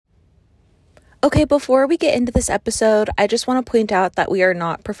Okay, before we get into this episode, I just want to point out that we are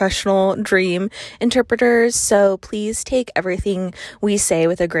not professional dream interpreters, so please take everything we say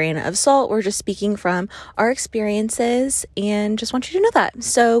with a grain of salt. We're just speaking from our experiences and just want you to know that.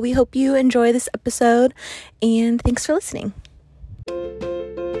 So we hope you enjoy this episode and thanks for listening.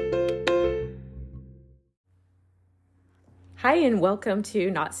 Hi, and welcome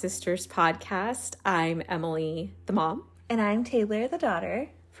to Not Sisters podcast. I'm Emily, the mom. And I'm Taylor, the daughter.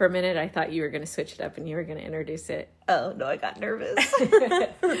 For a minute, I thought you were going to switch it up and you were going to introduce it. Oh, no, I got nervous.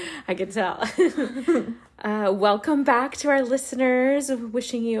 I could tell. Welcome back to our listeners.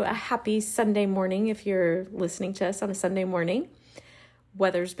 Wishing you a happy Sunday morning if you're listening to us on a Sunday morning.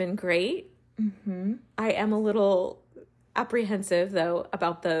 Weather's been great. Mm-hmm. I am a little apprehensive, though,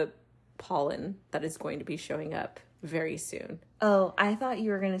 about the pollen that is going to be showing up very soon. Oh, I thought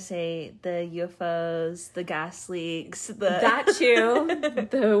you were going to say the UFOs, the gas leaks, that too,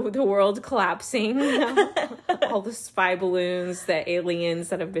 the world collapsing, all the spy balloons, the aliens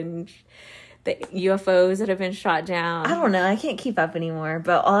that have been, the UFOs that have been shot down. I don't know. I can't keep up anymore.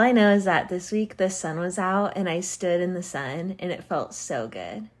 But all I know is that this week the sun was out and I stood in the sun and it felt so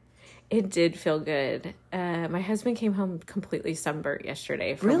good. It did feel good. My husband came home completely sunburnt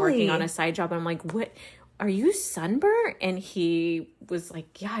yesterday from working on a side job. And I'm like, what? Are you sunburnt? And he was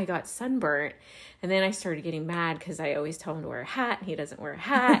like, yeah, I got sunburnt. And then I started getting mad because I always tell him to wear a hat and he doesn't wear a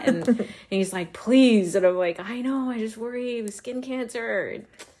hat. And he's like, please. And I'm like, I know, I just worry with skin cancer.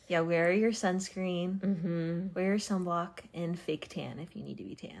 Yeah, wear your sunscreen, wear your sunblock, and fake tan if you need to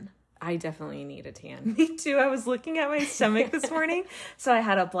be tan. I definitely need a tan. Me too. I was looking at my stomach this morning. So I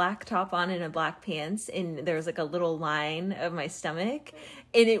had a black top on and a black pants. And there was like a little line of my stomach.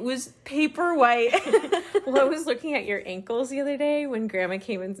 And it was paper white. Well, I was looking at your ankles the other day when Grandma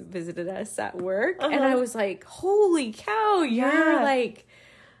came and visited us at work. And I was like, holy cow, you're like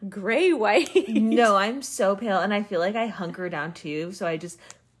gray white. No, I'm so pale. And I feel like I hunker down too. So I just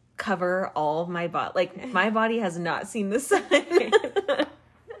cover all of my body. Like my body has not seen the sun.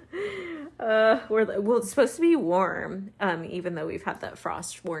 It's supposed to be warm, even though we've had that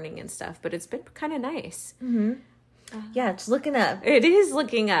frost warning and stuff, but it's been kind of nice. Mm-hmm. Yeah, it's looking up. It is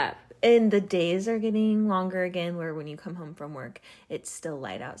looking up. And the days are getting longer again, where when you come home from work, it's still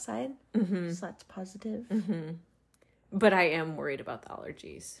light outside. Mm-hmm. So that's positive. Mm-hmm. But I am worried about the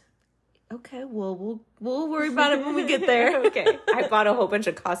allergies. Okay, well, we'll worry about it when we get there. Okay. I bought a whole bunch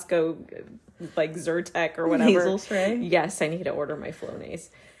of Costco, like Zyrtec or whatever. Nasal spray? Yes, I need to order my Flonase.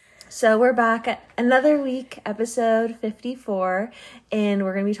 So we're back at another week, episode 54, and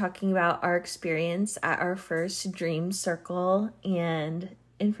we're going to be talking about our experience at our first dream circle and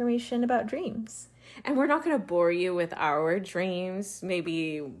information about dreams. And we're not going to bore you with our dreams.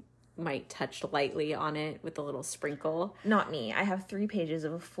 Maybe might touch lightly on it with a little sprinkle. Not me. I have 3 pages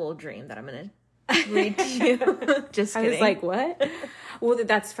of a full dream that I'm going to read to you. Just kidding. I was like, what? Well,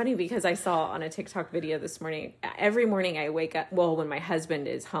 that's funny because I saw on a TikTok video this morning, every morning I wake up, well, when my husband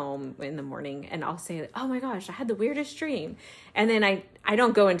is home in the morning, and I'll say, oh my gosh, I had the weirdest dream. And then I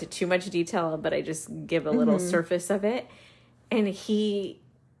don't go into too much detail, but I just give a little surface of it. And he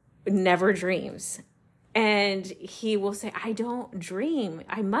never dreams. And he will say, I don't dream.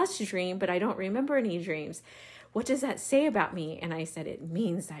 I must dream, but I don't remember any dreams. What does that say about me? And I said, it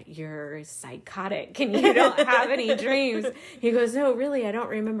means that you're psychotic and you don't have any dreams. He goes, no, really, I don't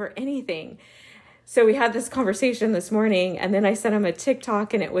remember anything. So we had this conversation this morning, and then I sent him a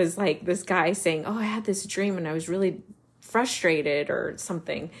TikTok, and it was like this guy saying, oh, I had this dream and I was really frustrated or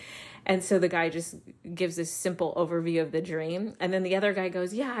something. And so the guy just gives this simple overview of the dream. And then the other guy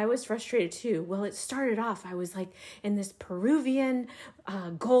goes, yeah, I was frustrated too. Well, it started off, I was like in this Peruvian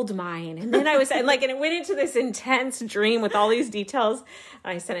gold mine. And then I was like, and it went into this intense dream with all these details.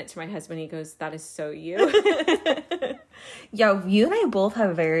 And I sent it to my husband. He goes, that is so you. Yeah, you and I both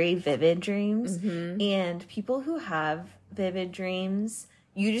have very vivid dreams. Mm-hmm. And people who have vivid dreams,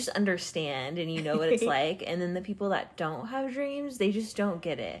 you just understand and you know what it's like. And then the people that don't have dreams, they just don't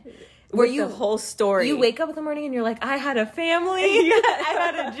get it. Where you the whole story. You wake up in the morning and you're like, I had a family.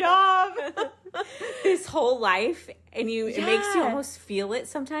 I had a job. This whole life. And it makes you almost feel it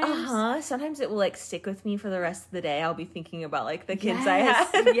sometimes. Sometimes it will like stick with me for the rest of the day. I'll be thinking about like the kids I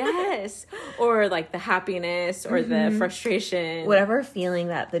had. Yes. Or like the happiness or the frustration. Whatever feeling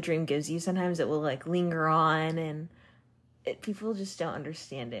that the dream gives you, sometimes it will like linger on, and people just don't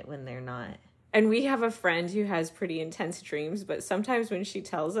understand it when they're not. And we have a friend who has pretty intense dreams, but sometimes when she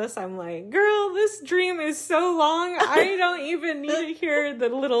tells us, I'm like, girl, this dream is so long, I don't even need to hear the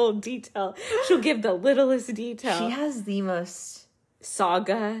little detail. She'll give the littlest detail. She has the most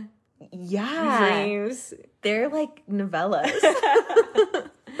saga dreams. They're like novellas.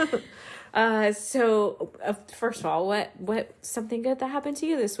 So first of all, what something good that happened to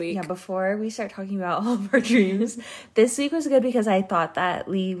you this week? Yeah, before we start talking about all of our dreams, this week was good because I thought that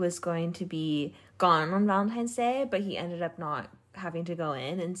Lee was going to be gone on Valentine's Day, but he ended up not having to go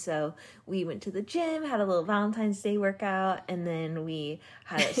in, and so we went to the gym, had a little Valentine's Day workout, and then we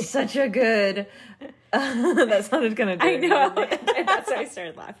had such a good that sounded kind of dirty. I know. That's why I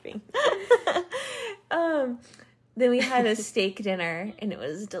started laughing. Then we had a steak dinner, and it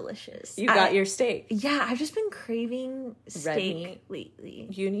was delicious. You got your steak. Yeah, I've just been craving Red steak meat. lately.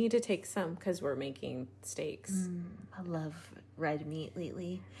 You need to take some because we're making steaks. I love red meat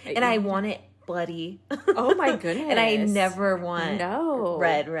lately, Hey, and I want it bloody. Oh my goodness. And I never want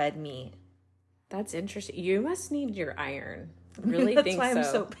red meat. That's interesting. You must need your iron. Really That's think why I'm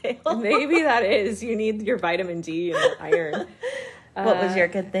so pale. Maybe that is. You need your vitamin D and your iron. What was your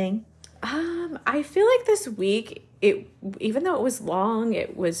good thing? I feel like this week, even though it was long,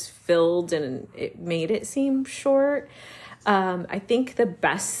 it was filled and it made it seem short. I think the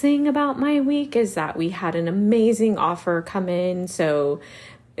best thing about my week is that we had an amazing offer come in. So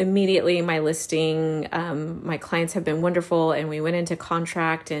immediately my listing, my clients have been wonderful, and we went into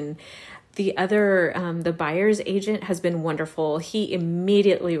contract, and the buyer's agent has been wonderful. He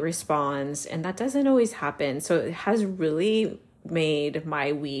immediately responds, and that doesn't always happen. So it has really made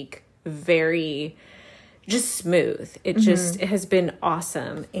my week very just smooth. It has been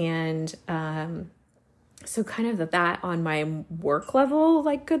awesome. And, so kind of that on my work level,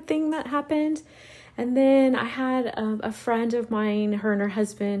 like good thing that happened. And then I had a friend of mine, her and her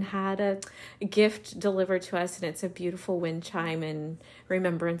husband had a gift delivered to us, and it's a beautiful wind chime in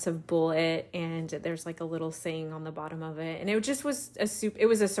remembrance of Bullet. And there's like a little saying on the bottom of it. And it just was it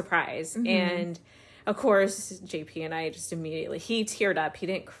was a surprise. And of course, JP and I just immediately, he teared up. He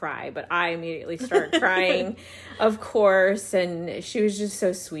didn't cry, but I immediately started crying, of course. And she was just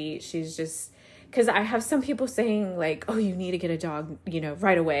so sweet. She's just, because I have some people saying like, oh, you need to get a dog,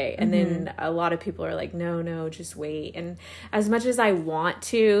 right away. And then a lot of people are like, no, just wait. And as much as I want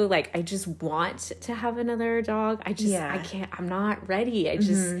to, like, I just want to have another dog, I can't, I'm not ready. I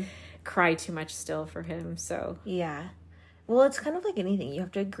just cry too much still for him. So yeah. Well, it's kind of like anything. You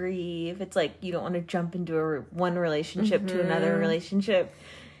have to agree. If it's like you don't want to jump into one relationship to another relationship.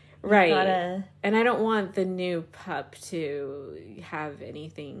 Right. And I don't want the new pup to have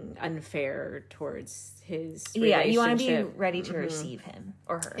anything unfair towards his relationship. Yeah, you want to be ready to receive him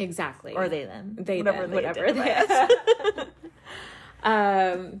or her. Exactly. Or they, them. Whatever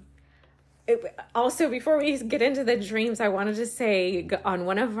also, before we get into the dreams, I wanted to say on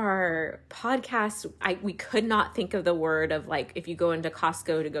one of our podcasts, we could not think of the word of like, if you go into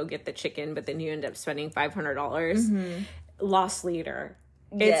Costco to go get the chicken, but then you end up spending $500. Lost leader.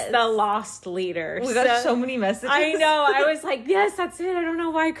 Yes. It's the lost leader. We got so many messages. I know. I was like, yes, that's it. I don't know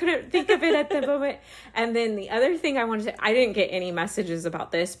why I couldn't think of it at the moment. And then the other thing I wanted to, I didn't get any messages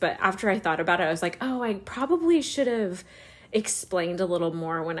about this, but after I thought about it, I was like, oh, I probably should have explained a little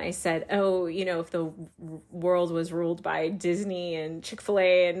more when I said, oh, if the world was ruled by Disney and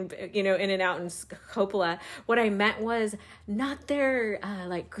Chick-fil-A and, In-N-Out and Coppola, what I meant was not their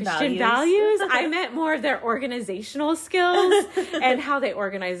like Christian values. I meant more of their organizational skills and how they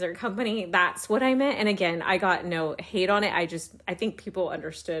organize their company. That's what I meant. And again, I got no hate on it. I think people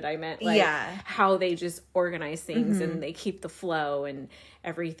understood. I meant like how they just organize things and they keep the flow and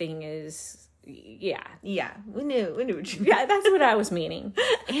everything is... Yeah, we knew what you meant. Yeah, that's what I was meaning.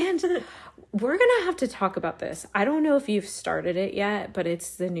 And we're gonna have to talk about this. I don't know if you've started it yet, but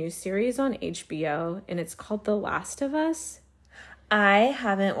it's the new series on HBO, and it's called The Last of Us. I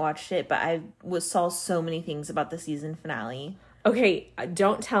haven't watched it, but I saw so many things about the season finale. Okay,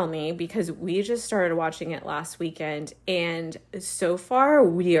 don't tell me, because we just started watching it last weekend, and so far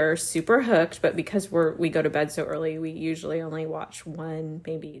we are super hooked. But because we go to bed so early, we usually only watch one,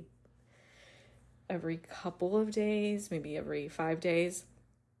 maybe every couple of days, maybe every 5 days.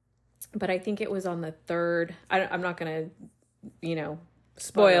 But I think it was on the third. I'm not going to,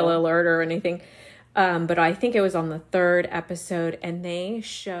 spoil alert or anything. But I think it was on the third episode, and they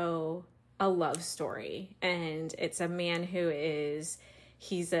show a love story. And it's a man he's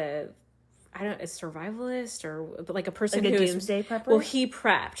a survivalist or like a person like who a doomsday prepper? Well, he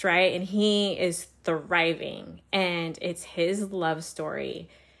prepped, right? And he is thriving, and it's his love story.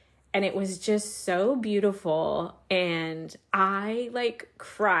 And it was just so beautiful. And I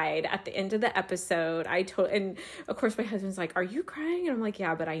cried at the end of the episode. And of course my husband's like, are you crying? And I'm like,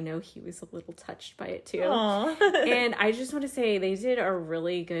 yeah, but I know he was a little touched by it too. And I just want to say they did a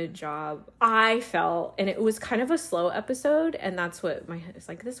really good job. I felt, and it was kind of a slow episode. And that's what my husband's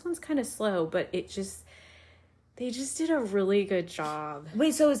like, this one's kind of slow, but They just did a really good job.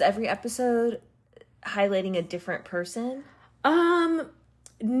 Wait, so is every episode highlighting a different person?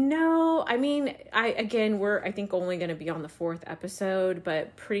 No, I mean, we're, I think, only going to be on the 4th episode,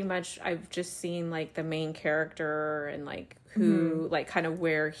 but pretty much I've just seen, like, the main character and, like, who, like, kind of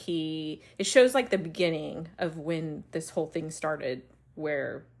where it shows, like, the beginning of when this whole thing started,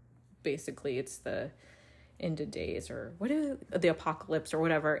 where basically it's the end of days or the apocalypse or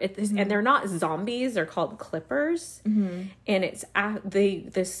whatever. And they're not zombies, they're called clippers. And it's,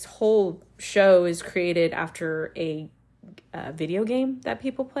 this whole show is created after a video game that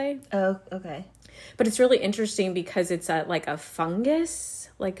people play. Oh, okay. But it's really interesting because it's like a fungus,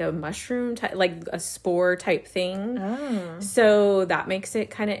 like a mushroom type, like a spore type thing. Oh. So that makes it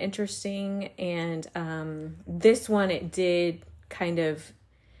kind of interesting. And this one, it did kind of,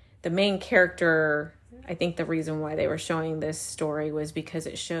 the main character, I think the reason why they were showing this story was because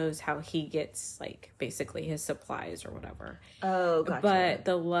it shows how he gets, like, basically his supplies or whatever. Oh, gotcha. But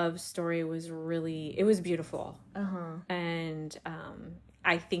the love story was it was beautiful. And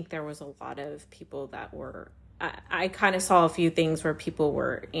I think there was a lot of people that were, I kind of saw a few things where people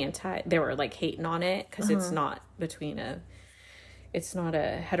were they were, like, hating on it because it's not it's not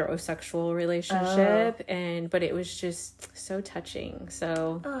a heterosexual relationship, but it was just so touching.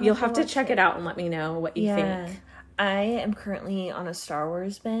 So you'll have to check it out and let me know what you think. I am currently on a Star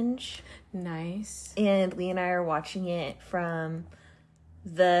Wars binge. Nice. And Lee and I are watching it from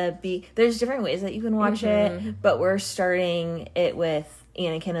there's different ways that you can watch it, but we're starting it with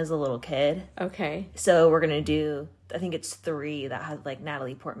Anakin as a little kid. Okay. So we're going to do, I think it's 3 that has, like,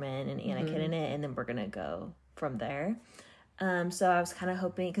 Natalie Portman and Anakin in it, and then we're going to go from there. So I was kind of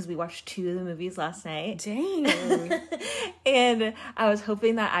hoping, because we watched 2 of the movies last night. Dang. And I was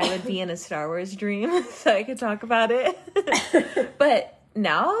hoping that I would be in a Star Wars dream so I could talk about it. But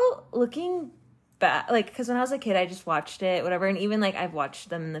now, looking back, like, because when I was a kid, I just watched it, whatever. And even, like, I've watched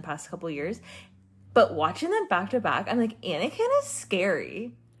them in the past couple years. But watching them back to back, I'm like, Anakin is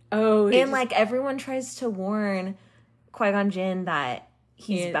scary. Oh. And, like, everyone tries to warn Qui-Gon Jinn that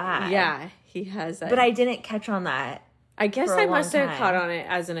he's bad. Yeah, he has that. But I didn't catch on that. I guess I must have caught on it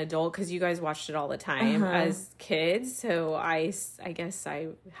as an adult because you guys watched it all the time as kids. So I guess I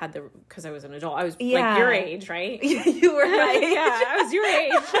had because I was an adult. I was like your age, right? You were right. Yeah, I was your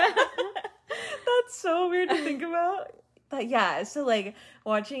age. That's so weird to think about. But yeah, so, like,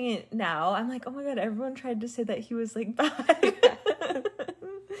 watching it now, I'm like, oh my god, everyone tried to say that he was, like, bad.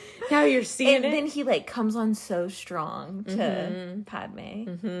 Now you're seeing and it. And then he, like, comes on so strong to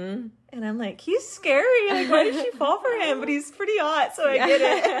Padme. And I'm like, he's scary. Like, why did she fall for him? But he's pretty hot, so I get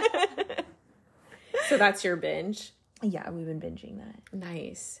it. So that's your binge? Yeah, we've been binging that.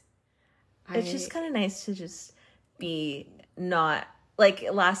 Nice. It's just kind of nice to just be not... Like,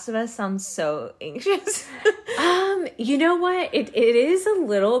 Last of Us sounds so anxious. You know what? It is a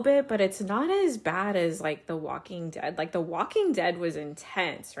little bit, but it's not as bad as, like, The Walking Dead. Like, The Walking Dead was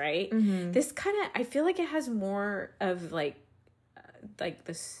intense, right? This kind of, I feel like it has more of, like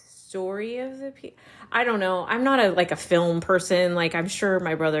the story of the people. I don't know. I'm not a film person. Like, I'm sure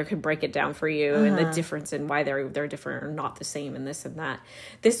my brother could break it down for you and the difference and why they're different or not the same and this and that.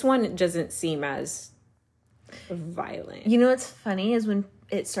 This one doesn't seem as violent. You know what's funny is when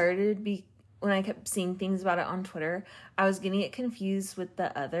it started when I kept seeing things about it on Twitter, I was getting it confused with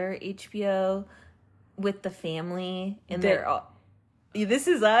the other HBO with the family and they're all This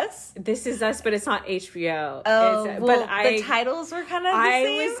Is Us? This Is Us, but it's not HBO. Oh, the titles were kind of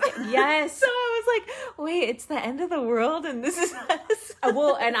the same. Yes. So I was like, wait, it's the end of the world and This Is Us?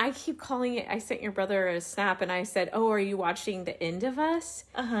 Well, and I keep calling it, I sent your brother a snap and I said, oh, are you watching The End of Us?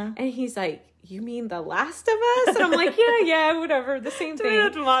 And he's like, you mean The Last of Us? And I'm like, yeah, whatever, the same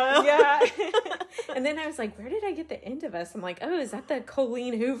thing. Tomato. Yeah. And then I was like, where did I get The End of Us? I'm like, oh, is that the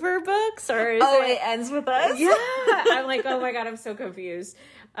Colleen Hoover books? Or is it ends with us? Yeah. I'm like, oh my God, I'm so confused.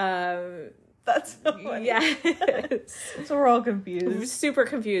 That's so funny. Yeah. So we're all confused. Super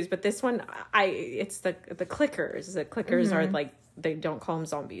confused. But this one, it's the clickers. The clickers are like, they don't call them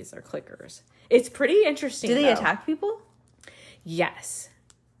zombies, they're clickers. It's pretty interesting. Do they attack people? Yes.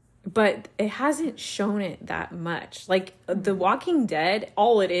 But it hasn't shown it that much. Like, The Walking Dead,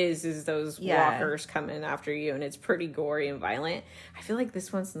 all it is those walkers coming after you, and it's pretty gory and violent. I feel like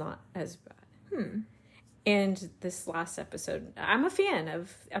this one's not as bad. And this last episode, I'm a fan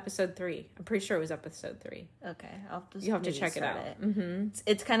of episode 3. I'm pretty sure it was episode 3. Okay. You have to check it out.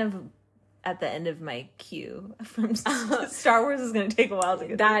 It's kind of at the end of my queue from Star Wars is going to take a while to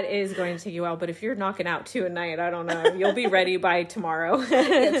get that is going to take you a while, but if you're knocking out 2 a night, I don't know, you'll be ready by tomorrow.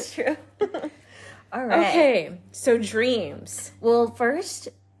 That's true. All right. Okay, so dreams. Well, first,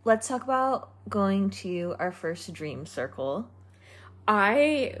 let's talk about going to our first dream circle.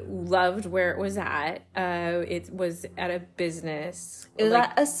 I loved where it was at. It was at a business. It was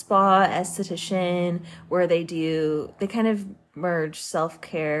at a spa esthetician where they kind of merge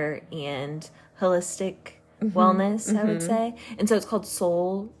self-care and holistic wellness, I would say. And so it's called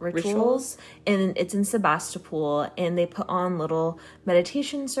Soul Rituals, and it's in Sebastopol, and they put on little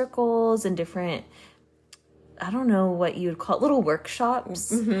meditation circles and different, I don't know what you would call it, little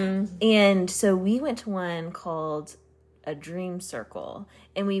workshops. And so we went to one called a dream circle,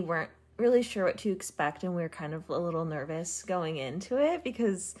 and we weren't really sure what to expect, and we were kind of a little nervous going into it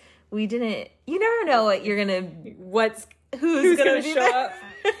because you never know what you're gonna who's gonna show up.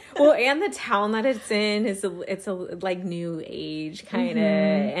 Well, and the town that it's in is it's a like new age kind of,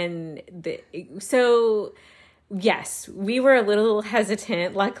 and so yes, we were a little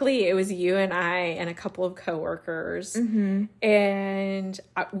hesitant. Luckily, it was you and I and a couple of coworkers. And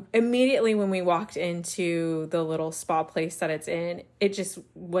immediately when we walked into the little spa place that it's in, it just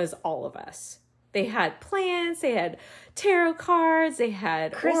was all of us. They had plants, they had tarot cards, they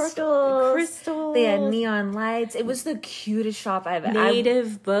had crystals, they had neon lights. It was the cutest shop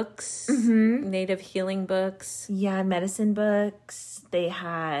native books, native healing books. Yeah, medicine books. They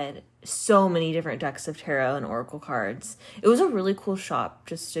had so many different decks of tarot and oracle cards. It was a really cool shop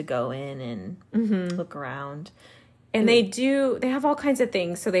just to go in and look around. And they have all kinds of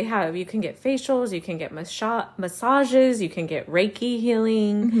things. So you can get facials, you can get massages, you can get Reiki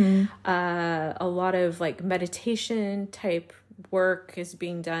healing. A lot of like meditation type work is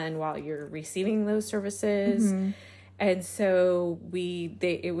being done while you're receiving those services. And so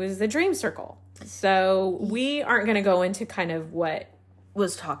it was the dream circle. So we aren't going to go into kind of what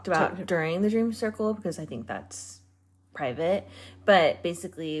was talked about during the dream circle because I think that's private. But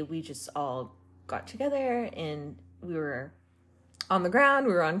basically we just all got together and we were on the ground,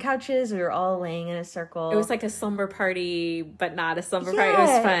 we were on couches, we were all laying in a circle. It was like a slumber party, but not a slumber party. It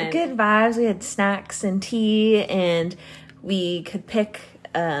was fun. Good vibes. We had snacks and tea, and we could pick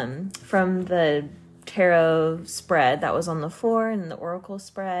from the tarot spread that was on the floor and the oracle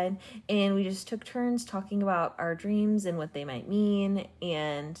spread, and we just took turns talking about our dreams and what they might mean,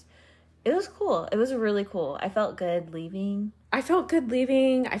 and it was cool. It was really cool. I felt good leaving. I felt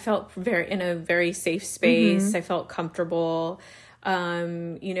in a very safe space. I felt comfortable.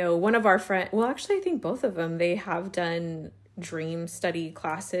 One of our friends, well, actually, I think both of them, they have done dream study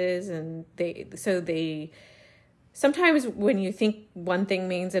classes, and they sometimes when you think one thing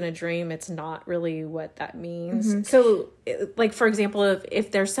means in a dream, it's not really what that means. So like, for example, if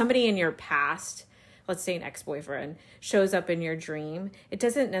there's somebody in your past, let's say an ex-boyfriend, shows up in your dream, it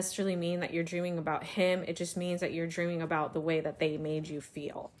doesn't necessarily mean that you're dreaming about him. It just means that you're dreaming about the way that they made you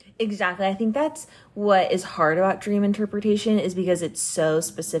feel. Exactly. I think that's what is hard about dream interpretation is because it's so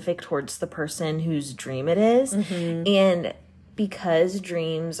specific towards the person whose dream it is. And because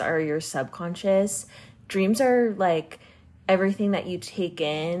dreams are your subconscious, dreams are like everything that you take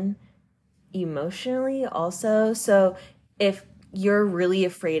in emotionally also. So if you're really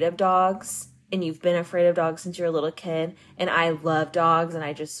afraid of dogs, and you've been afraid of dogs since you're a little kid, and I love dogs and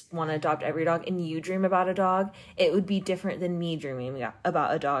I just want to adopt every dog, and you dream about a dog, it would be different than me dreaming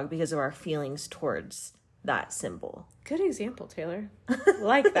about a dog because of our feelings towards that symbol. Good example, Taylor.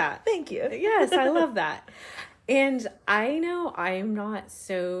 Like that. Thank you. Yes, I love that. And I know I'm not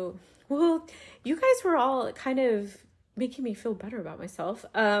so... Well, you guys were all kind of making me feel better about myself.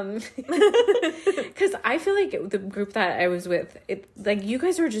 Because I feel like the group that I was with, like you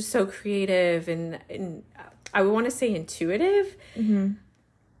guys were just so creative and I would want to say intuitive.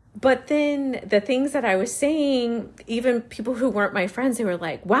 But then the things that I was saying, even people who weren't my friends, they were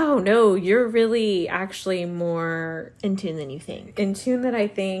like, wow, no, you're really actually more in tune than you think. In tune than I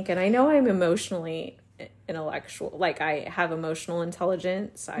think. And I know I'm emotionally intellectual. Like I have emotional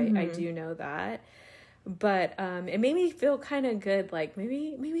intelligence. I do know that. But it made me feel kind of good. Like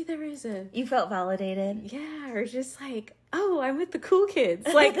maybe there is you felt validated. Yeah, or just like, oh, I'm with the cool kids.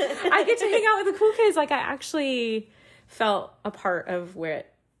 Like I get to hang out with the cool kids. Like I actually felt a part of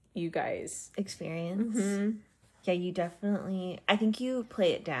what you guys experience. Yeah, you definitely, I think you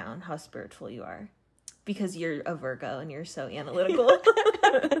play it down how spiritual you are because you're a Virgo and you're so analytical.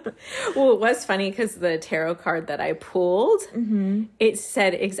 Well, it was funny because the tarot card that I pulled, it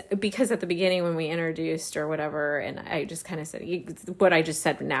said, because at the beginning when we introduced or whatever, and I just kind of said what I just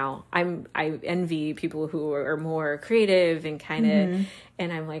said now, I envy people who are more creative and kind of,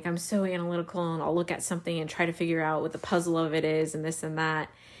 and I'm like, I'm so analytical and I'll look at something and try to figure out what the puzzle of it is and this and that.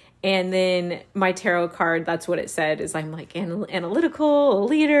 And then my tarot card, that's what it said, is I'm like analytical, a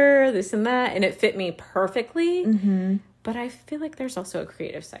leader, this and that. And it fit me perfectly. But I feel like there's also a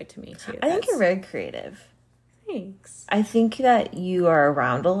creative side to me too. I think you're very creative. Thanks. I think that you are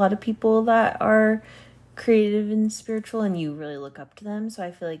around a lot of people that are creative and spiritual, and you really look up to them. So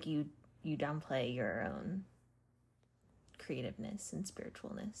I feel like you downplay your own creativeness and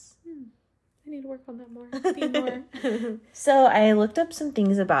spiritualness. I need to work on that more. Be more. So I looked up some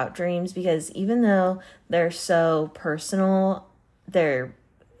things about dreams because even though they're so personal, there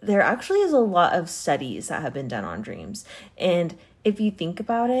actually is a lot of studies that have been done on dreams. And if you think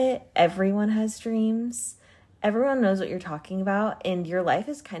about it, everyone has dreams. Everyone knows what you're talking about, and your life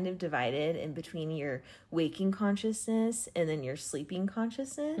is kind of divided in between your waking consciousness and then your sleeping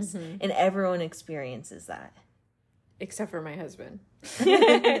consciousness, and everyone experiences that. Except for my husband.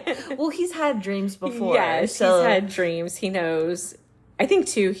 Well, he's had dreams before. Yes, he's had dreams. He knows. I think,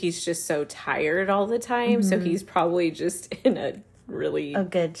 too, he's just so tired all the time, so he's probably just in a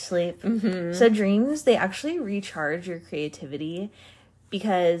good sleep. So dreams, they actually recharge your creativity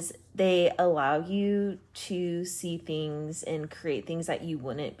because they allow you to see things and create things that you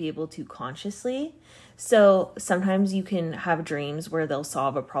wouldn't be able to consciously. So sometimes you can have dreams where they'll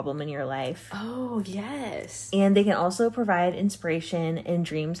solve a problem in your life. Oh, yes. And they can also provide inspiration, and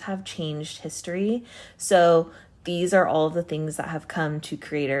dreams have changed history. So these are all of the things that have come to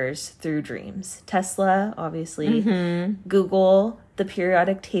creators through dreams. Tesla, obviously, Google, the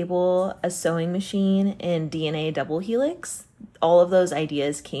periodic table, a sewing machine, and DNA double helix. All of those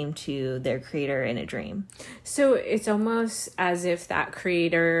ideas came to their creator in a dream. So it's almost as if that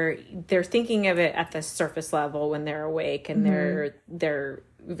creator, they're thinking of it at the surface level when they're awake, and they're in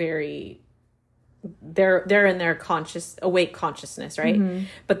their awake consciousness, right?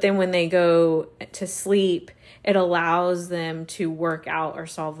 But then when they go to sleep, it allows them to work out or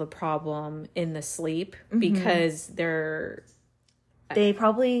solve the problem in the sleep because they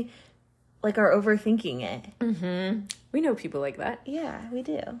probably are overthinking it. We know people like that. Yeah, we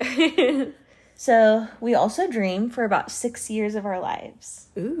do. So we also dream for about 6 years of our lives.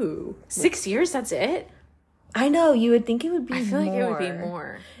 Ooh, 6 years? That's it? I know, you would think it would be more. I feel like it would be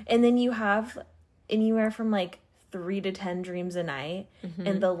more. And then you have anywhere from 3 to 10 dreams a night.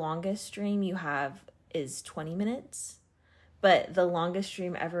 And the longest dream you have is 20 minutes. But the longest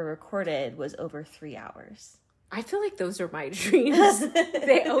dream ever recorded was over 3 hours. I feel like those are my dreams.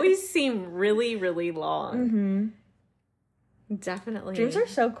 They always seem really, really long. Definitely. Dreams are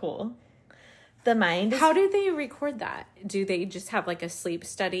so cool. The mind How do they record that? Do they just have a sleep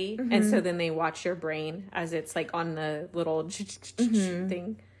study? And so then they watch your brain as it's on the little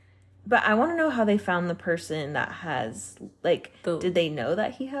thing? But I want to know how they found the person that has, did they know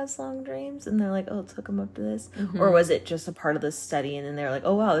that he has long dreams? And they're like, oh, let's hook him up to this? Or was it just a part of the study? And then they're like,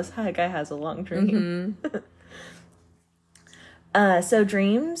 oh, wow, this guy has a long dream. So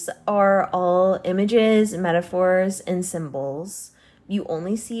dreams are all images, metaphors, and symbols. You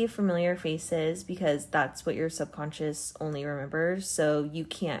only see familiar faces because that's what your subconscious only remembers. So you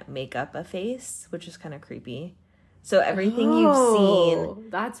can't make up a face, which is kind of creepy. So everything you've seen...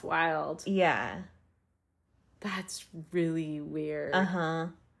 That's wild. Yeah. That's really weird. Uh-huh.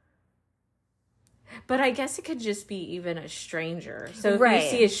 But I guess it could just be even a stranger. So if you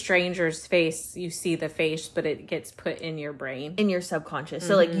see a stranger's face, you see the face, but it gets put in your brain. In your subconscious.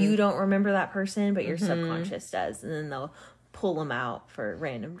 So, you don't remember that person, but your subconscious does. And then they'll pull them out for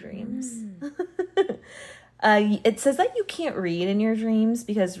random dreams. It says that you can't read in your dreams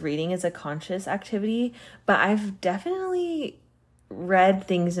because reading is a conscious activity. But I've definitely read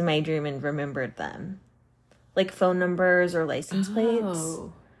things in my dream and remembered them. Like phone numbers or license plates.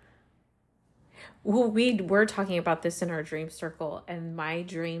 Well, we were talking about this in our dream circle, and my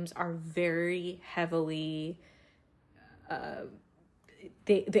dreams are very heavily, I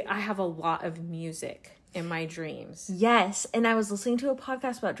have a lot of music in my dreams. Yes, and I was listening to a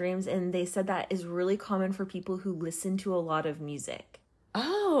podcast about dreams, and they said that is really common for people who listen to a lot of music.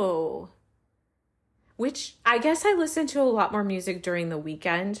 Oh. Which I guess I listen to a lot more music during the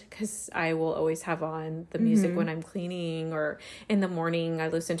weekend because I will always have on the music when I'm cleaning, or in the morning I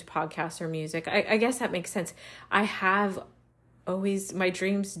listen to podcasts or music. I guess that makes sense. My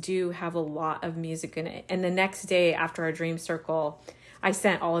dreams do have a lot of music in it. And the next day after our dream circle, I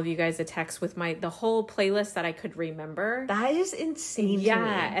sent all of you guys a text with the whole playlist that I could remember. That is insane.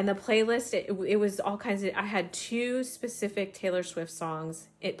 Yeah, and the playlist, it was all kinds of. I had 2 specific Taylor Swift songs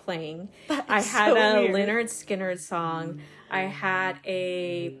playing. I had a Lynyrd Skynyrd song. I had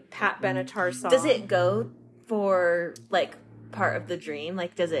a Pat Benatar song. Does it go for part of the dream?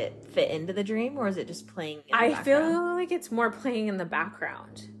 Does it fit into the dream, or is it just playing in the background? I feel like it's more playing in the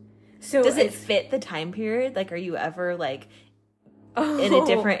background. So does it fit the time period? Are you ever in a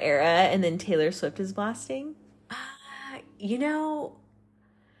different era and then Taylor Swift is blasting? You know,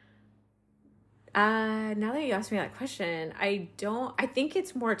 now that you asked me that question, I think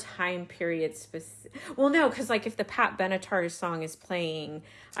it's more time period specific. Well, no, because like if the Pat Benatar song is playing,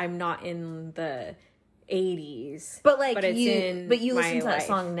 I'm not in the 80s. But like it's you listen to that life.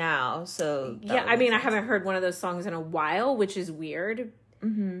 song now, so yeah, I mean, I haven't heard one of those songs in a while, which is weird.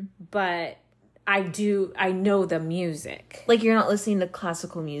 Mm-hmm. But I know the music. Like you're not listening to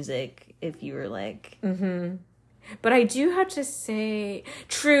classical music if you were like... Mm-hmm. But I do have to say,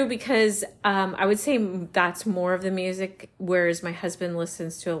 true, because I would say that's more of the music, whereas my husband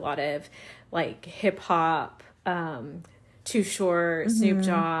listens to a lot of like hip hop, Too Short, Snoop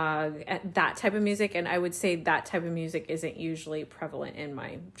Dogg, that type of music. And I would say that type of music isn't usually prevalent in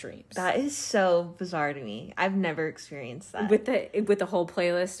my dreams. That is so bizarre to me. I've never experienced that. With the whole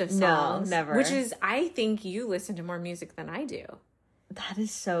playlist of songs. No, never. Which is, I think you listen to more music than I do. That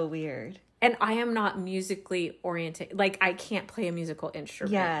is so weird. And I am not musically oriented. Like, I can't play a musical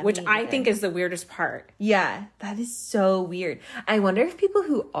instrument. Yeah, which me I neither. think is the weirdest part. Yeah, that is so weird. I wonder if people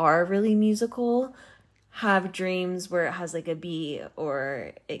who are really musical have dreams where it has like a beat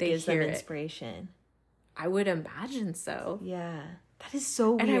or it gives them inspiration. I would imagine so. Yeah. That is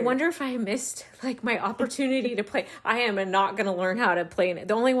so weird. And I wonder if I missed like my opportunity to play. I am not going to learn how to play it.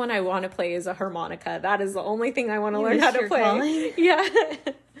 The only one I want to play is a harmonica. That is the only thing I want to learn how to play. Calling? Yeah.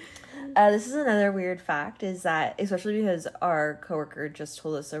 This is another weird fact, is that, especially because our coworker just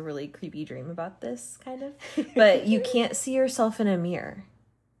told us a really creepy dream about this, kind of, but you can't see yourself in a mirror.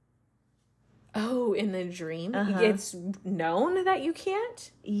 Oh, in the dream? Uh-huh. It's known that you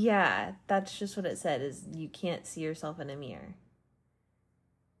can't? Yeah, that's just what it said, is you can't see yourself in a mirror.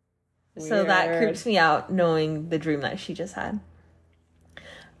 Weird. So that creeps me out, knowing the dream that she just had.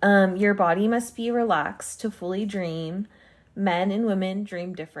 Your body must be relaxed to fully dream. Men and women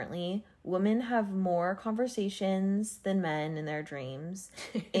dream differently. Women have more conversations than men in their dreams.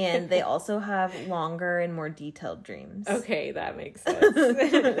 And they also have longer and more detailed dreams. Okay, that makes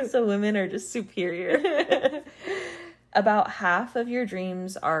sense. So women are just superior. About half of your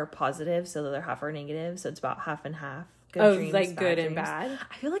dreams are positive, so the other half are negative. So it's about half and half. Good dreams, like good dreams. And bad?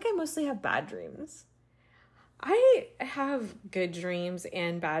 I feel like I mostly have bad dreams. I have good dreams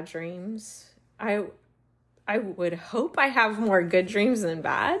and bad dreams. I would hope I have more good dreams than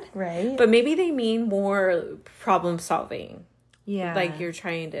bad. Right. But maybe they mean more problem solving. Yeah. Like you're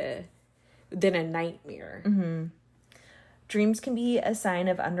trying to... than a nightmare. Mm-hmm. Dreams can be a sign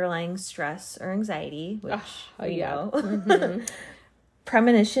of underlying stress or anxiety, which we know. Mm-hmm.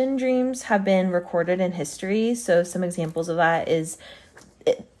 Premonition dreams have been recorded in history. So some examples of that is...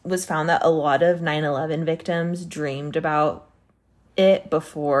 it was found that a lot of 9/11 victims dreamed about it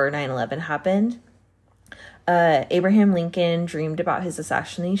before 9/11 happened. Abraham Lincoln dreamed about his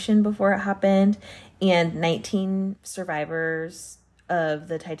assassination before it happened, and 19 survivors of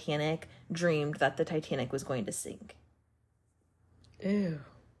the Titanic dreamed that the Titanic was going to sink. Ew.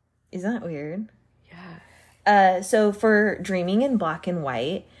 Isn't that weird? Yeah. So for dreaming in black and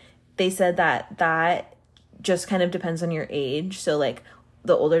white, they said that just kind of depends on your age. So like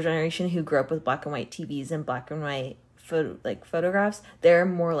the older generation who grew up with black and white TVs and black and white photographs, they're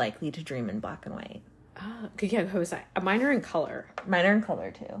more likely to dream in black and white. Yeah, who was that? Mine are in color. Mine are in color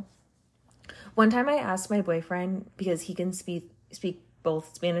too. One time I asked my boyfriend, because he can speak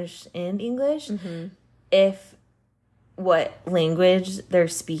both Spanish and English, if what language they're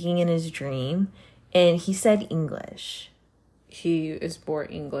speaking in his dream, and he said English. He is more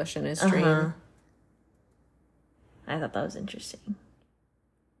English in his dream. I thought that was interesting.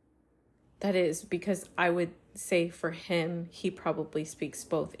 That is, because I would say for him, he probably speaks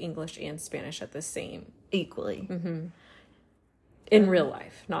both English and Spanish at the same. Equally. Mm-hmm. In real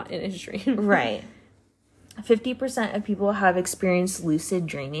life, not in his dream. Right. 50% of people have experienced lucid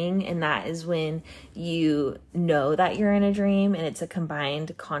dreaming, and that is when you know that you're in a dream, and it's a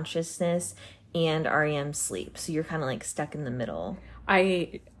combined consciousness and REM sleep. So you're kind of like stuck in the middle.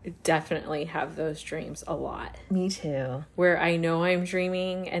 I definitely have those dreams a lot. Me too. Where I know I'm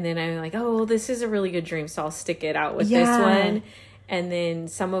dreaming, and then I'm like, oh, well, this is a really good dream, so I'll stick it out with this one. And then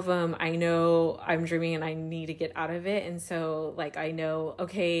some of them I know I'm dreaming and I need to get out of it. And so like I know,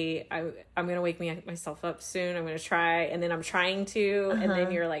 okay, I'm going to wake myself up soon. I'm going to try. And then I'm trying to. And then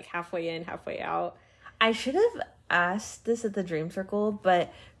you're like halfway in, halfway out. I should have asked this at the Dream Circle,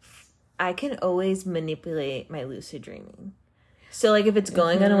 but I can always manipulate my lucid dreaming. So like if it's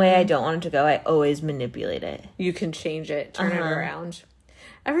going in a way I don't want it to go, I always manipulate it. You can change it, turn it around.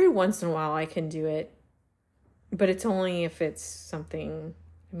 Every once in a while I can do it. But it's only if it's something,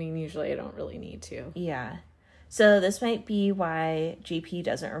 I mean, usually I don't really need to. Yeah. So this might be why JP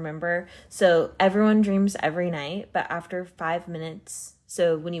doesn't remember. So everyone dreams every night, but after 5 minutes,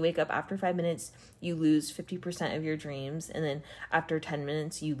 so when you wake up after 5 minutes, you lose 50% of your dreams. And then after 10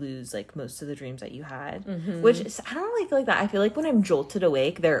 minutes, you lose like most of the dreams that you had, which is, I don't like that. I feel like when I'm jolted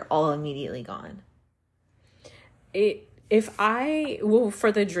awake, they're all immediately gone.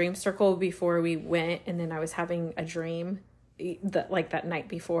 For the dream circle before we went, and then I was having a dream that night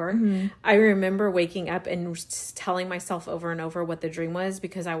before, I remember waking up and just telling myself over and over what the dream was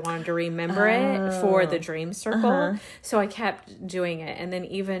because I wanted to remember it for the dream circle. So I kept doing it. And then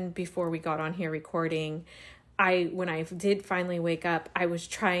even before we got on here recording, when I did finally wake up, I was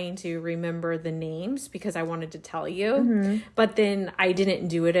trying to remember the names because I wanted to tell you, but then I didn't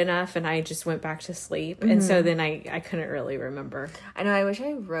do it enough and I just went back to sleep. And so then I couldn't really remember. I know. I wish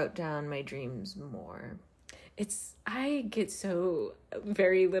I wrote down my dreams more. I get so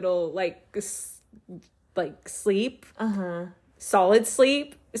very little sleep, solid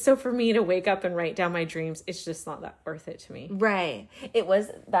sleep. So for me to wake up and write down my dreams, it's just not that worth it to me. Right. It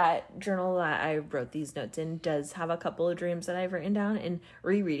was that journal that I wrote these notes in does have a couple of dreams that I've written down, and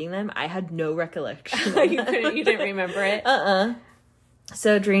rereading them, I had no recollection. You didn't remember it?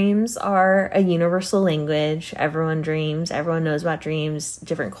 So dreams are a universal language. Everyone dreams. Everyone knows about dreams.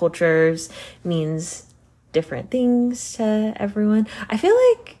 Different cultures means different things to everyone. I feel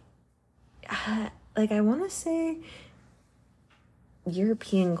like I want to say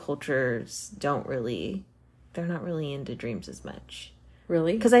European cultures they're not really into dreams as much.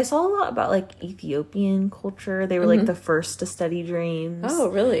 Really? Because I saw a lot about like Ethiopian culture. They were like the first to study dreams. Oh,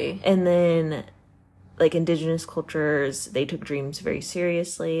 really? And then like indigenous cultures, they took dreams very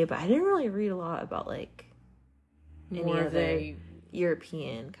seriously. But I didn't really read a lot about like any other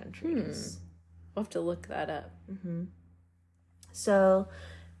European countries. We'll have to look that up. So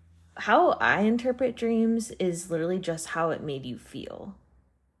how I interpret dreams is literally just how it made you feel.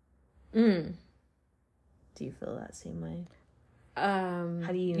 Do you feel that same way?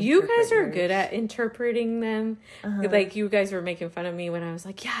 How do you guys are good at interpreting them. Like you guys were making fun of me when I was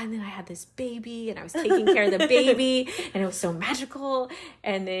like, yeah, and then I had this baby and I was taking care of the baby and it was so magical.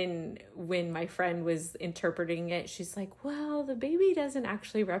 And then when my friend was interpreting it, she's like, well, the baby doesn't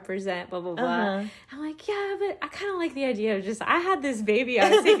actually represent blah blah blah. I'm like, yeah, but I kind of like the idea of just I had this baby I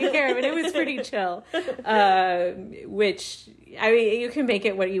was taking care of and it was pretty chill. Which I mean, you can make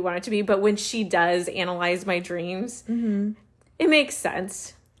it what you want it to be, but when she does analyze my dreams, it makes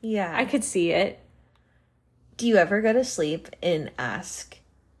sense. Yeah. I could see it. Do you ever go to sleep and ask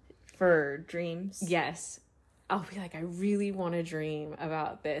for dreams? Yes. I'll be like, I really want to dream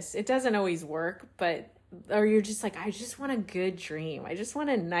about this. It doesn't always work, or you're just like, I just want a good dream. I just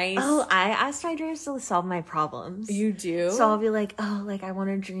want a nice... Oh, I ask my dreams to solve my problems. You do? So I'll be like, oh, like I want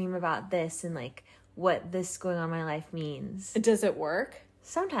to dream about this and like what this going on in my life means. Does it work?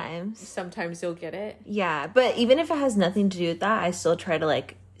 Sometimes you'll get it. Yeah, but even if it has nothing to do with that, I still try to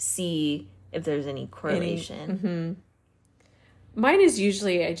like see if there's any correlation. Mine is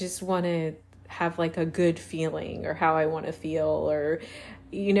usually I just want to have like a good feeling or how I want to feel, or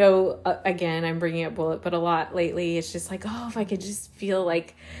again, I'm bringing up Bullet, but a lot lately it's just like, oh, if I could just feel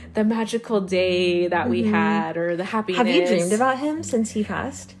like the magical day that we had or the happiness. Have you dreamed about him since he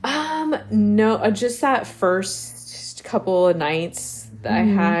passed? No, just that first couple of nights that I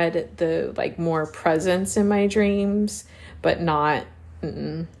had the like more presence in my dreams, but not.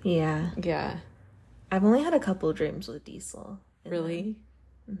 Yeah. I've only had a couple of dreams with Diesel. Really?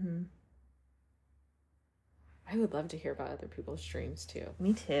 I would love to hear about other people's dreams too.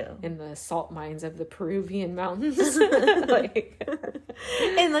 Me too. In the salt mines of the Peruvian mountains. And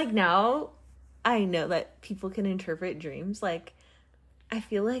like now I know that people can interpret dreams. Like I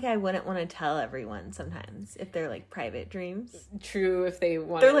feel like I wouldn't want to tell everyone sometimes if they're like private dreams. True, if they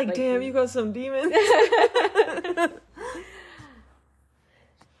want. They're like, damn, you got some demons.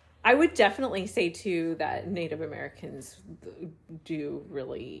 I would definitely say too that Native Americans do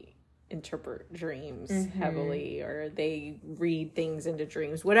really interpret dreams heavily, or they read things into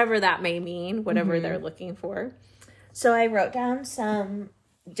dreams, whatever that may mean, whatever they're looking for. So I wrote down some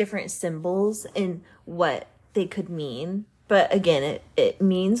different symbols and what they could mean. But again, it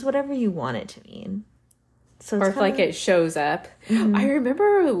means whatever you want it to mean. So or if like it shows up. I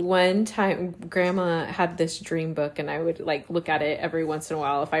remember one time Grandma had this dream book and I would like look at it every once in a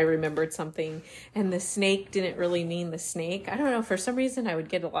while if I remembered something, and the snake didn't really mean the snake. I don't know, for some reason I would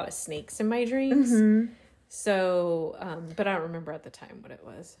get a lot of snakes in my dreams. So, but I don't remember at the time what it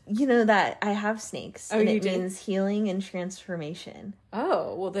was. You know that I have snakes. Oh, and you it did? means healing and transformation.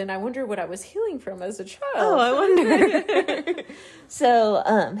 Oh, well then I wonder what I was healing from as a child. Oh, I wonder. So,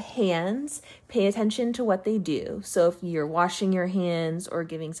 hands, pay attention to what they do. So if you're washing your hands or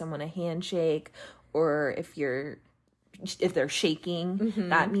giving someone a handshake, or if they're shaking,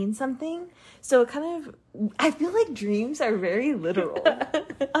 that means something. So it kind of, I feel like dreams are very literal.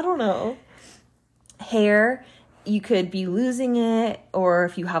 I don't know. Hair, you could be losing it, or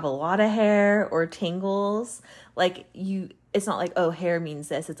if you have a lot of hair or tangles, like it's not like, oh, hair means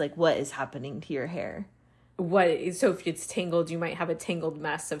this. It's like, what is happening to your hair? So if it's tangled, you might have a tangled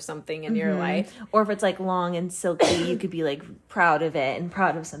mess of something in your life. Or if it's like long and silky, you could be like proud of it and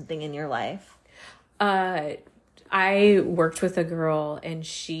proud of something in your life. I worked with a girl, and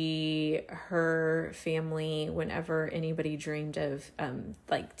her family, whenever anybody dreamed of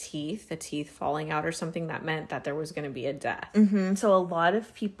like the teeth falling out or something, that meant that there was going to be a death. So a lot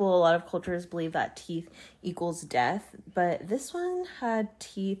of cultures believe that teeth equals death, but this one had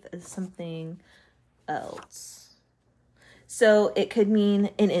teeth as something else. So it could mean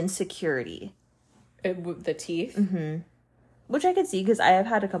an insecurity. The teeth? Which I could see, because I have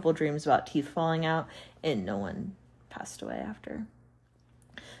had a couple dreams about teeth falling out and no one passed away after.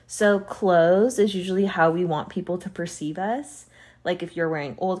 So clothes is usually how we want people to perceive us. Like if you're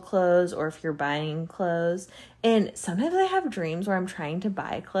wearing old clothes or if you're buying clothes. And sometimes I have dreams where I'm trying to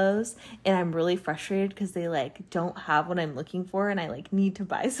buy clothes and I'm really frustrated because they like don't have what I'm looking for and I like need to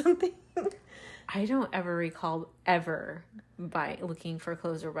buy something. I don't ever recall ever looking for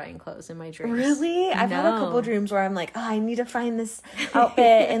clothes or buying clothes in my dreams. Really? I've had a couple dreams where I'm like, oh, I need to find this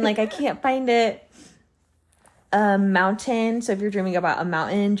outfit and like I can't find it. Mountain. So if you're dreaming about a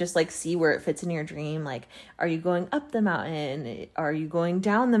mountain, just like see where it fits in your dream. Like, are you going up the mountain? Are you going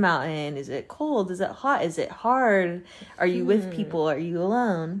down the mountain? Is it cold? Is it hot? Is it hard? Are you with people? Are you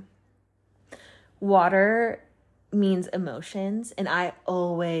alone? Water means emotions, and I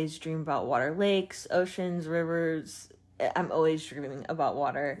always dream about water. Lakes, oceans, rivers. I'm always dreaming about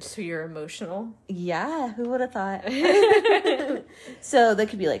water. So you're emotional? Yeah, who would have thought? So that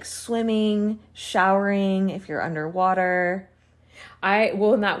could be like swimming, showering, if you're underwater.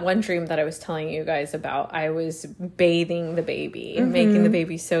 In that one dream that I was telling you guys about, I was bathing the baby and making the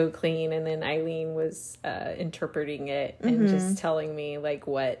baby so clean, and then Eileen was interpreting it and just telling me like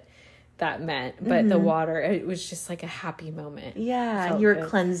what that meant. But the water, it was just like a happy moment. Yeah, you're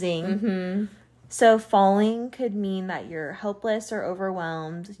cleansing. So falling could mean that you're helpless or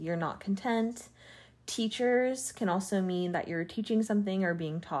overwhelmed, you're not content. Teachers can also mean that you're teaching something or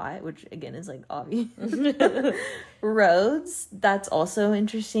being taught, which again is like obvious. Roads, that's also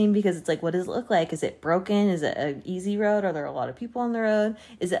interesting because it's like, what does it look like? Is it broken? Is it an easy road? Are there a lot of people on the road?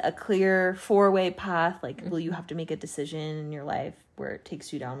 Is it a clear 4-way path? Like, will you have to make a decision in your life where it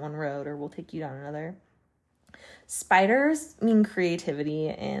takes you down one road or will take you down another? Spiders mean creativity,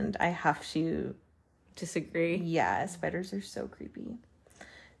 and I have to disagree. Yeah, spiders are so creepy.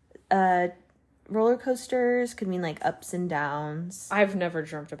 Roller coasters could mean like ups and downs. I've never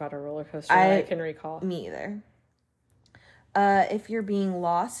dreamt about a roller coaster that I can recall. Me either. If you're being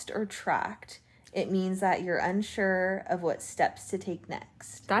lost or tracked, it means that you're unsure of what steps to take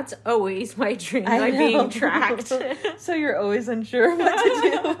next. That's always my dream, like being tracked. So you're always unsure of what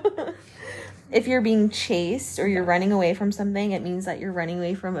to do. If you're being chased or you're running away from something, it means that you're running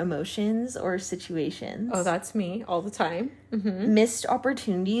away from emotions or situations. Oh, that's me all the time. Missed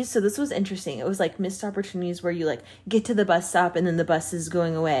opportunities. So this was interesting. It was like missed opportunities where you like get to the bus stop and then the bus is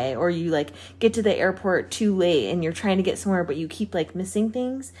going away, or you like get to the airport too late and you're trying to get somewhere but you keep like missing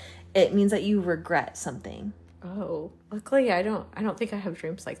things. It means that you regret something. Oh, luckily I don't think I have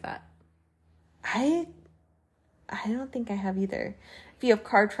dreams like that. I don't think I have either. If you have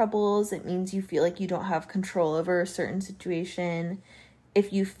car troubles, it means you feel like you don't have control over a certain situation.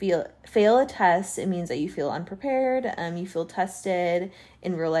 If you fail a test, it means that you feel unprepared. You feel tested.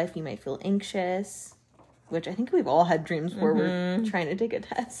 In real life, you might feel anxious, which I think we've all had dreams where we're trying to take a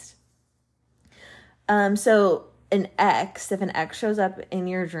test. So if an ex shows up in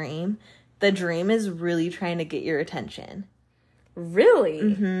your dream, the dream is really trying to get your attention. Really?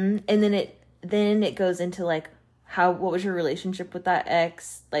 And then it goes into like, what was your relationship with that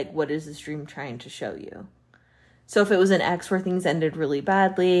ex? Like, what is this dream trying to show you? So if it was an ex where things ended really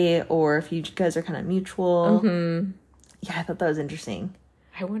badly, or if you guys are kind of mutual. Yeah, I thought that was interesting.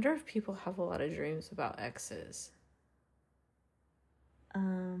 I wonder if people have a lot of dreams about exes.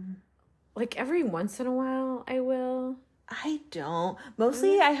 Like every once in a while, I will. I don't.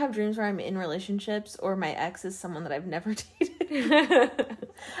 Mostly I have dreams where I'm in relationships or my ex is someone that I've never dated.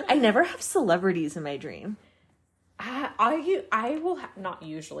 I never have celebrities in my dream. I will not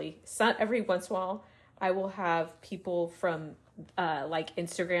usually. Every once in a while, I will have people from like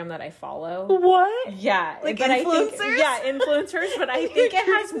Instagram that I follow. What? Yeah, like but influencers. Influencers. But I think it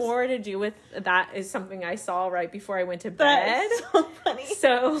has more to do with that is something I saw right before I went to bed. That's so funny.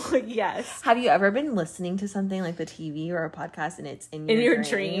 So yes. Have you ever been listening to something like the TV or a podcast and it's in your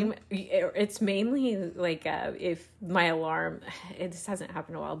dream? It's mainly like if my alarm. This hasn't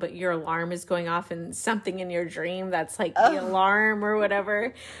happened in a while, but your alarm is going off and something in your dream that's like the alarm or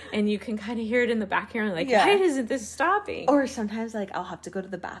whatever, and you can kind of hear it in the background. Like, why isn't this stopping? Or sometimes like I'll have to go to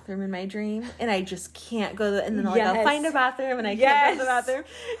the bathroom in my dream and I just can't go and then I'll find a bathroom and I can't go to the bathroom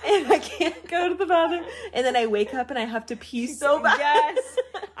and I can't go to the bathroom and then I wake up and I have to pee so bad. Yes.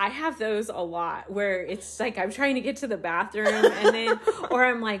 I have those a lot where it's like I'm trying to get to the bathroom and then or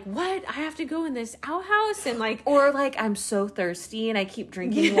I'm like, what? I have to go in this outhouse and like or like I'm so thirsty and I keep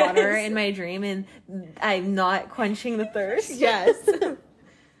drinking water in my dream and I'm not quenching the thirst. Yes.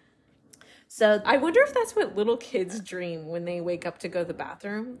 So I wonder if that's what little kids dream when they wake up to go to the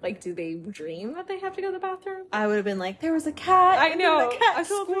bathroom. Like, do they dream that they have to go to the bathroom? I would have been like, there was a cat. I know. A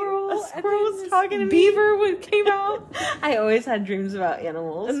squirrel was talking to me. Beaver came out. I always had dreams about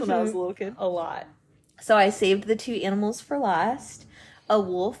animals when I was a little kid. A lot. So I saved the 2 animals for last. A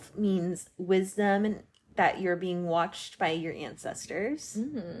wolf means wisdom and that you're being watched by your ancestors.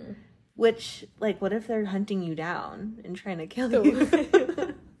 Mm. Which, like, what if they're hunting you down and trying to kill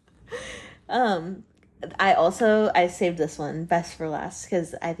you? I saved this one best for last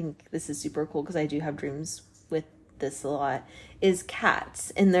because I think this is super cool because I do have dreams with this a lot, is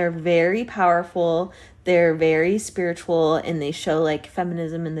cats. And they're very powerful. They're very spiritual and they show like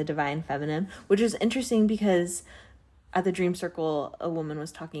feminism and the divine feminine, which is interesting because at the dream circle, a woman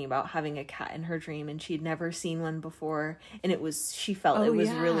was talking about having a cat in her dream and she'd never seen one before. And she felt it was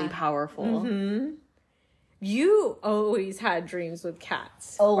really powerful. Mm-hmm. You always had dreams with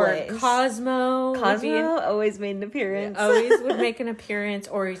cats. Always. Or Cosmo always made an appearance. Always would make an appearance.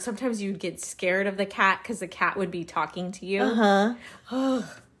 Or sometimes you'd get scared of the cat because the cat would be talking to you. Uh-huh.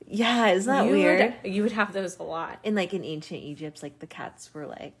 Yeah, isn't that weird? You would have those a lot. And like in ancient Egypt, like the cats were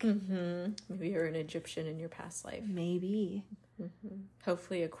like... Mm-hmm. Maybe you're an Egyptian in your past life. Maybe. Mm-hmm.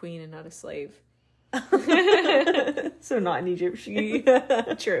 Hopefully a queen and not a slave. So not an Egyptian.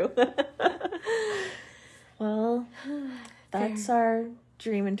 True. Well, that's our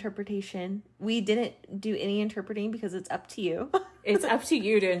dream interpretation. We didn't do any interpreting because it's up to you. It's up to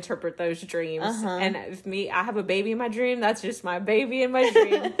you to interpret those dreams. And if I have a baby in my dream, that's just my baby in my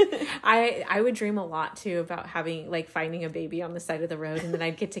dream. I would dream a lot too about finding a baby on the side of the road and then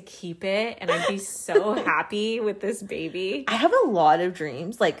I'd get to keep it and I'd be so happy with this baby. I have a lot of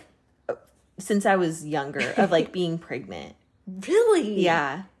dreams, like since I was younger, of like being pregnant. Really?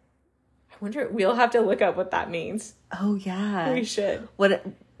 Yeah. We'll have to look up what that means. Oh yeah, we should.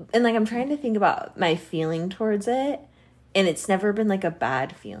 And like I'm trying to think about my feeling towards it, and it's never been like a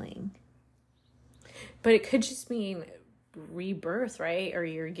bad feeling. But it could just mean rebirth, right? Or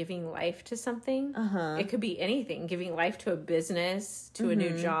you're giving life to something. It could be anything. Giving life to a business, to a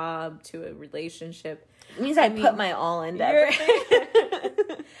new job, to a relationship. It means I put my all into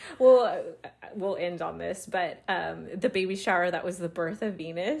everything. Well, we'll end on this, but the baby shower that was the birth of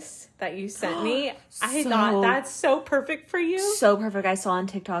Venus that you sent me, I thought that's so perfect for you. So perfect. I saw on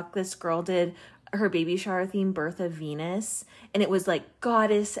TikTok this girl did her baby shower theme, Birth of Venus, and it was like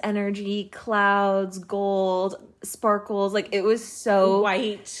goddess energy, clouds, gold, sparkles. Like it was so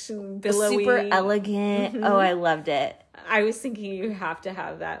white, billowy, super elegant. Oh, I loved it. I was thinking you have to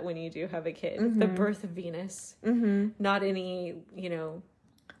have that when you do have a kid. The birth of Venus. Not any,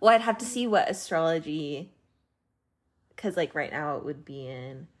 Well, I'd have to see what astrology, because like right now it would be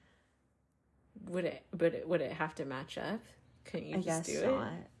in. Would it have to match up? Couldn't you just do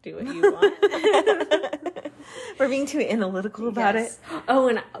not. it? Do what you want. We're being too analytical about it. Oh,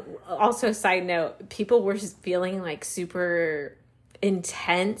 and also side note, people were just feeling like super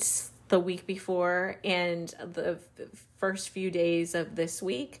intense the week before and the first few days of this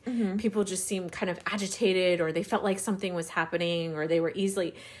week. People just seemed kind of agitated, or they felt like something was happening, or they were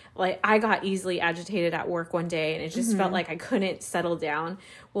easily, like I got easily agitated at work one day and it just felt like I couldn't settle down.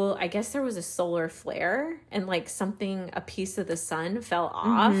 Well, I guess there was a solar flare and like a piece of the sun fell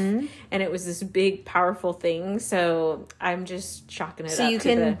off and it was this big powerful thing. So I'm just chalking it up. So you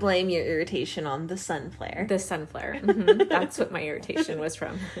can blame your irritation on the sun flare. The sun flare. That's what my irritation was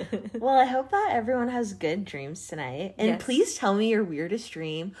from. Well, I hope that everyone has good dreams tonight. And please tell me your weirdest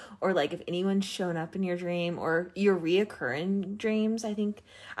dream, or like if anyone's shown up in your dream, or your reoccurring dreams. I think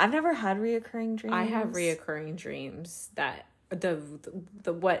I've never had reoccurring dreams. I have reoccurring dreams that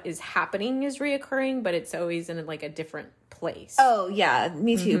the what is happening is reoccurring, but it's always in like a different place. Oh yeah,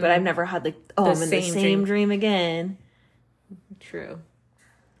 me too. But I've never had like, I'm in the same dream again. True.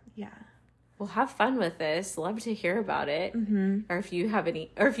 Yeah. Well, have fun with this. Love to hear about it. Or if you have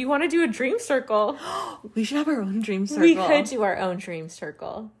any, or if you want to do a dream circle, we should have our own dream circle. We could do our own dream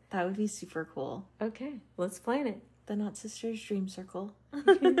circle. That would be super cool. Okay, let's plan it. The Not Sisters Dream Circle.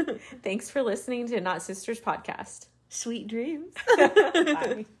 Thanks for listening to Not Sisters Podcast. Sweet dreams.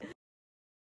 Bye.